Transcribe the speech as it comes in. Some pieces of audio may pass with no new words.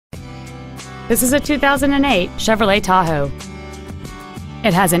This is a 2008 Chevrolet Tahoe.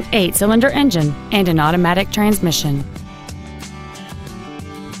 It has an 8-cylinder engine and an automatic transmission.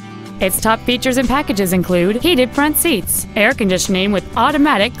 Its top features and packages include heated front seats, air conditioning with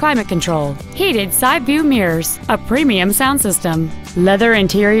automatic climate control, heated side view mirrors, a premium sound system, leather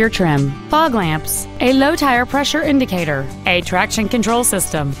interior trim, fog lamps, a low tire pressure indicator, a traction control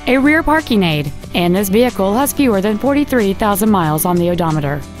system, a rear parking aid, and this vehicle has fewer than 43,000 miles on the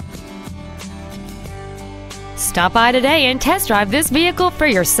odometer. Stop by today and test drive this vehicle for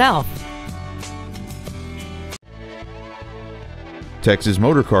yourself. Texas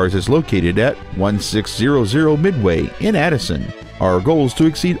Motor Cars is located at 1600 Midway in Addison. Our goal is to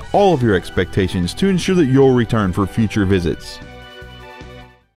exceed all of your expectations to ensure that you'll return for future visits.